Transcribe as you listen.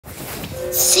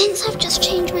Since I've just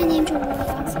changed my name to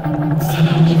Roblox, I want to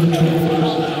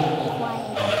quiet.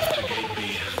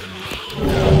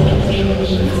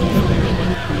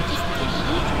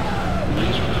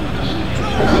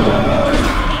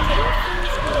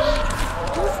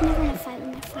 I was never in a fight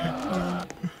with my friend.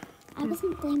 I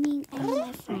wasn't blaming any of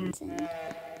my friends, and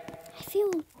I feel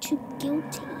too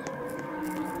guilty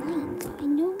about lying, but I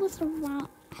know it was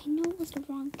the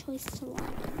wrong choice to lie.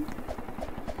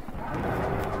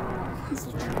 It's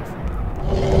the truth.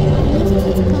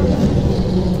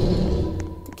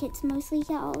 The kids mostly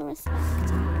get all the respect.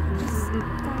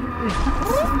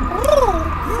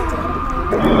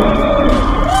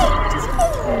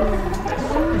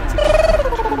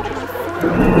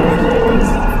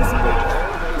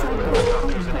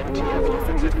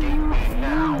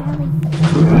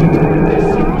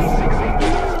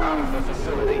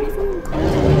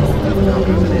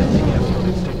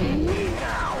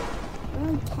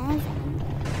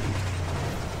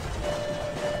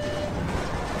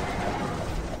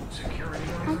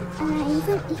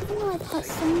 Even though I put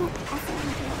so much effort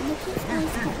into it, look at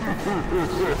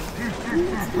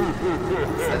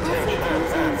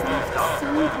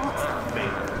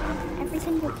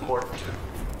everything. Report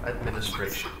to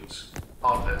administration's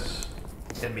office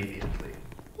immediately.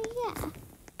 Yeah.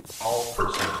 All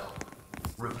personnel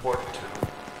report to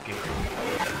Gary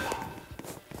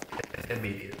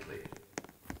immediately.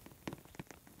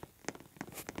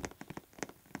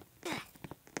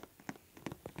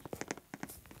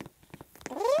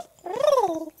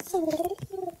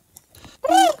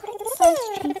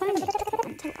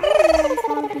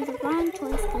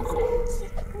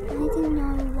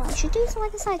 So I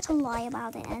decided to lie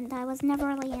about it, and I was never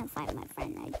really in a fight with my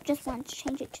friend. I just wanted to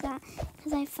change it to that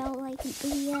because I felt like an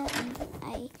idiot, and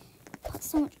I put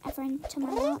so much effort into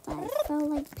my art that I felt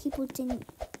like people didn't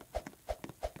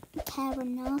care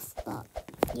enough, but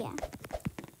yeah.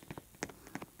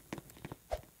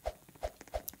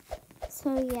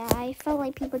 So yeah, I felt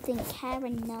like people didn't care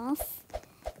enough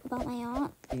about my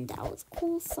art, and that was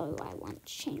cool, so I wanted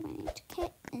to change my name to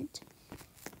Kit, and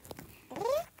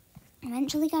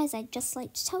eventually, guys, I'd just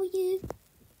like to tell you,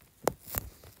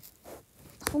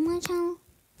 on my channel,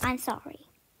 I'm sorry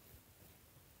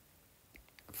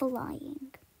for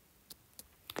lying.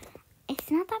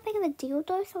 It's not that big of a deal,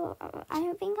 though, so I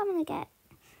don't think I'm going to get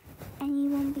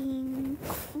anyone being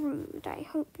crude. I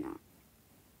hope not.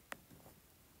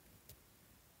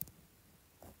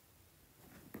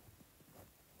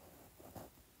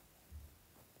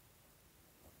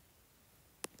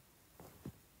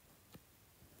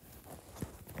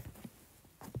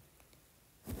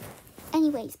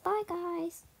 Anyways, bye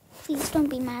guys. Please don't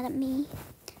be mad at me.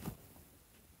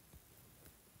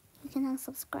 You can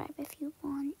unsubscribe if you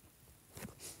want.